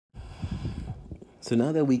So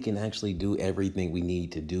now that we can actually do everything we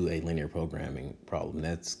need to do a linear programming problem,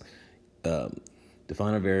 that's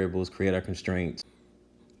define our variables, create our constraints,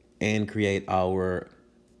 and create our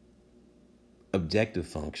objective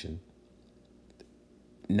function.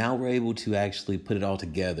 Now we're able to actually put it all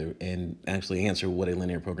together and actually answer what a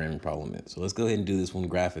linear programming problem is. So let's go ahead and do this one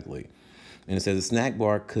graphically. And it says a snack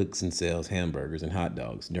bar cooks and sells hamburgers and hot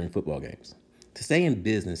dogs during football games. To stay in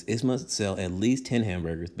business, it must sell at least 10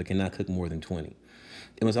 hamburgers but cannot cook more than 20.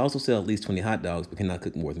 It must also sell at least 20 hot dogs but cannot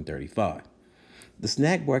cook more than 35. The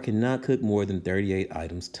snack bar cannot cook more than 38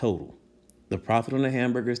 items total. The profit on the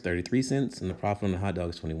hamburger is 33 cents and the profit on the hot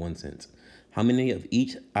dog is 21 cents. How many of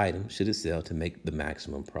each item should it sell to make the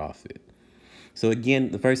maximum profit? So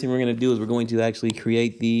again, the first thing we're going to do is we're going to actually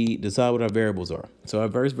decide what our variables are. So our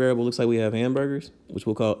first variable looks like we have hamburgers, which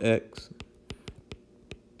we'll call X.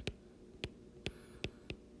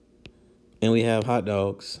 And we have hot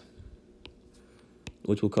dogs,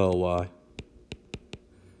 which we'll call Y.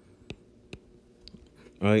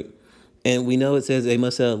 All right. And we know it says they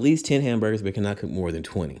must sell at least 10 hamburgers, but cannot cook more than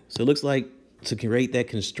 20. So it looks like to create that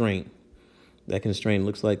constraint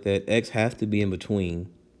looks like that X has to be in between.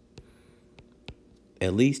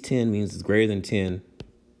 At least 10 means it's greater than 10,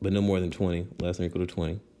 but no more than 20, less than or equal to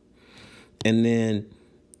 20. And then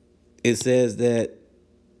it says that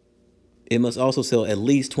it must also sell at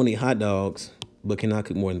least 20 hot dogs, but cannot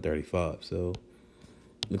cook more than 35. So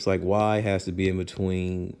looks like Y has to be in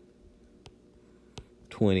between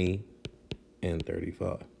 20 and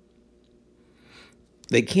 35.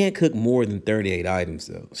 They can't cook more than 38 items,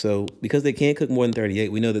 though. So because they can't cook more than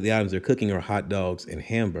 38, we know that the items they're cooking are hot dogs and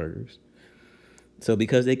hamburgers. So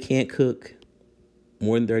because they can't cook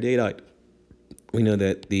more than 38 items, we know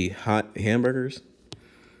that the hot hamburgers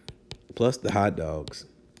plus the hot dogs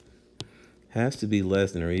has to be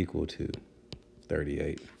less than or equal to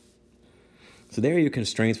 38. So there are your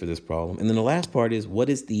constraints for this problem. And then the last part is, what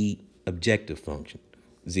is the objective function?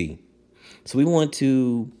 Z. So we want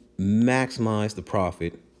to maximize the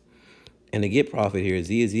profit. And to get profit here,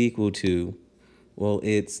 Z is equal to, well,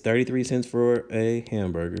 it's 33 cents for a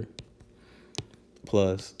hamburger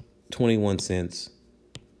plus 21 cents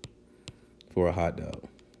for a hot dog.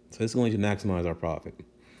 So it's going to maximize our profit.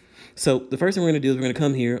 So the first thing we're going to do is we're going to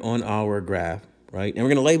come here on our graph, right? And we're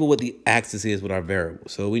going to label what the axis is with our variable.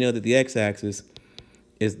 So we know that the x-axis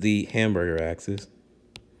is the hamburger axis.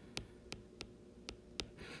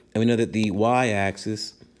 And we know that the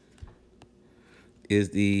y-axis is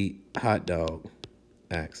the hot dog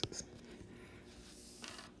axis.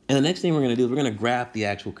 And the next thing we're going to do is we're going to graph the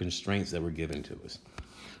actual constraints that were given to us.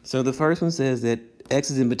 So the first one says that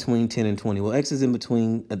x is in between 10 and 20. Well, x is in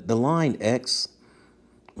between the line x.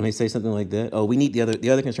 When they say something like that, oh, we need the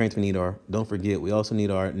other constraints we need are, don't forget, we also need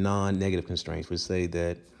our non-negative constraints, which say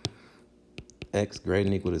that x greater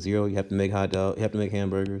than or equal to 0, you have to make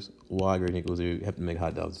hamburgers. Y greater than or equal to 0, you have to make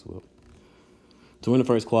hot dogs as well. So we're in the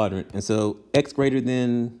first quadrant. And so x greater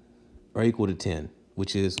than or equal to 10,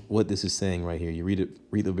 which is what this is saying right here. You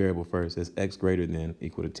read the variable first. It says x greater than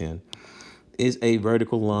equal to 10 is a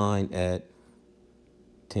vertical line at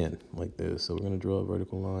 10 like this. So we're going to draw a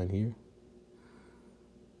vertical line here.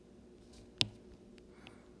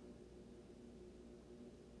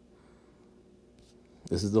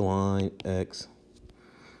 This is the line x.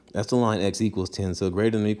 That's the line x equals 10. So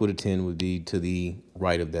greater than or equal to 10 would be to the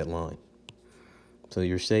right of that line. So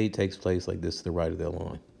your shade takes place like this to the right of that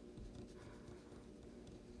line.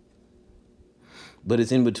 But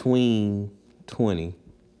it's in between 20.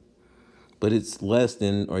 But it's less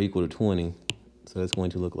than or equal to 20. So that's going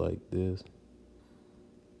to look like this.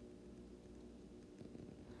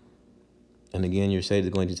 And again, your shade is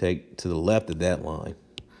going to take to the left of that line.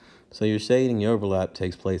 So your shading, your overlap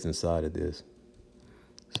takes place inside of this.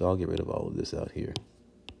 So I'll get rid of all of this out here.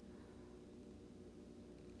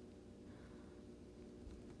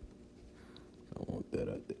 I don't want that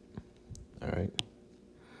out there. All right.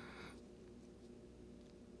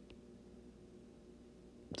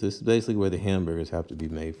 So this is basically where the hamburgers have to be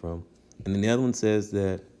made from. And then the other one says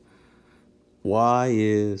that y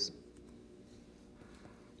is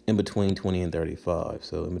in between 20 and 35.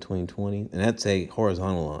 So in between 20, and that's a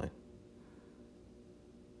horizontal line.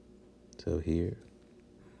 So here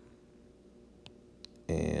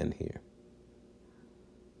and here.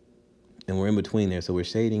 And we're in between there, so we're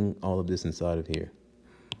shading all of this inside of here.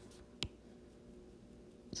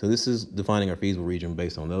 So this is defining our feasible region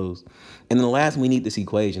based on those. And then the last, we need this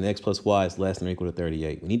equation, x plus y is less than or equal to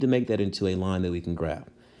 38. We need to make that into a line that we can graph.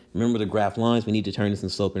 Remember to graph lines, we need to turn this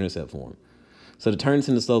into slope-intercept form. So to turn this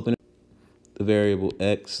into slope-intercept, the variable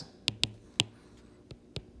x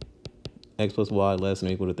plus y less than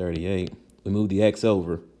or equal to 38, We move the x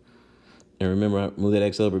over. And remember, I move that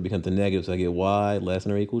x over, it becomes a negative, so I get y less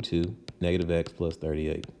than or equal to negative x plus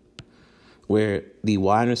 38. Where the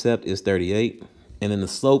y-intercept is 38, and then the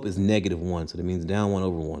slope is -1, so that means down 1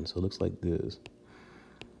 over 1. So it looks like this.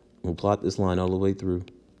 We'll plot this line all the way through.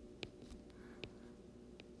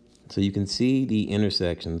 So you can see the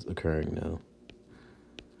intersections occurring now.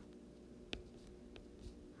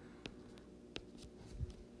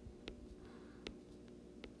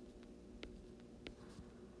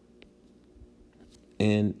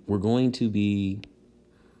 And we're going to be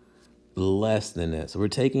less than that. So we're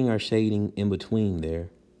taking our shading in between there,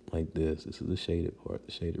 like this. This is the shaded part,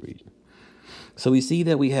 the shaded region. So we see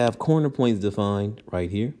that we have corner points defined right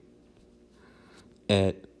here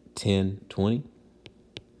at 10, 20.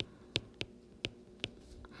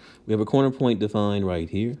 We have a corner point defined right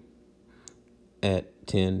here at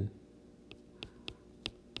 10,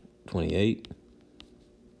 28.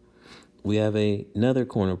 We have another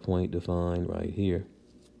corner point defined right here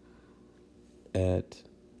at,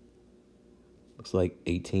 looks like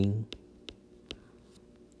 18,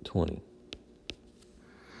 20.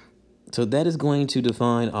 So that is going to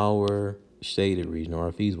define our shaded region, or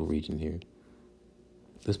our feasible region here.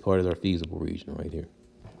 This part is our feasible region right here.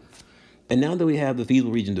 And now that we have the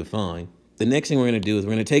feasible region defined, the next thing we're going to do is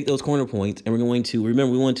we're going to take those corner points and we're going to,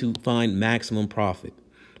 remember, we want to find maximum profit.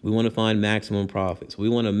 We want to find maximum profit. So we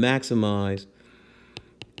want to maximize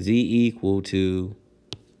z equal to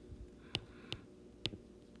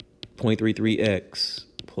 0.33x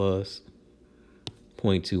plus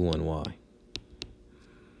 0.21y.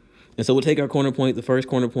 And so we'll take our corner point. The first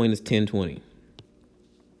corner point is 1020.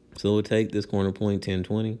 So we'll take this corner point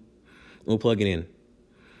 1020. We'll plug it in,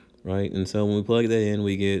 right? And so when we plug that in,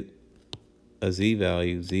 we get a z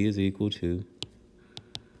value. Z is equal to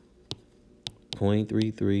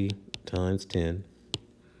 0.33 times 10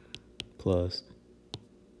 plus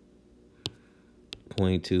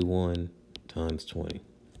 0.21 times 20.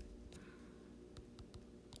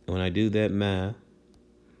 And when I do that math,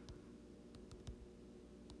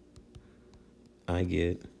 I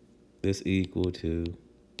get this equal to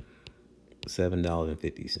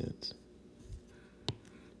 $7.50.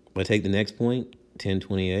 If I take the next point,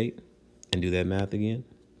 1028, and do that math again,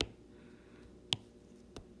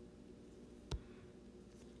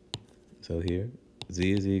 so here,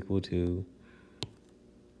 z is equal to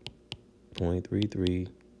 0.33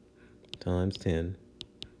 times 10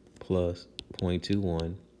 plus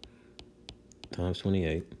 0.21 times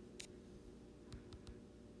 28.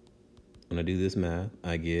 When I do this math,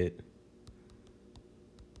 I get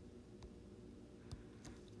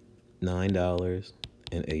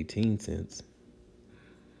 $9.18.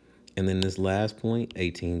 And then this last point,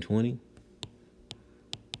 1820,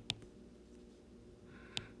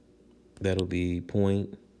 that'll be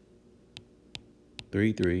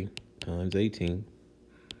 0.33 times 18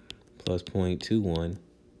 plus 0.21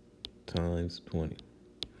 times 20.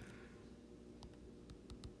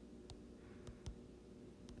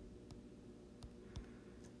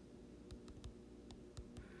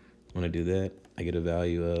 When I do that, I get a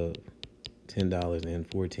value of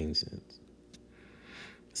 $10.14.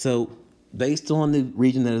 So based on the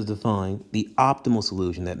region that is defined, the optimal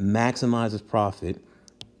solution that maximizes profit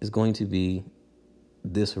is going to be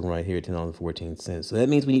this one right here, $10.14. So that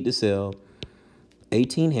means we need to sell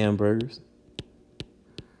 18 hamburgers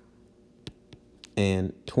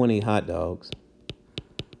and 20 hot dogs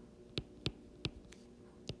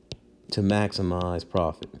to maximize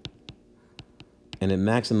profit. And it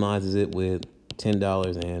maximizes it with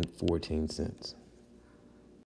 $10.14.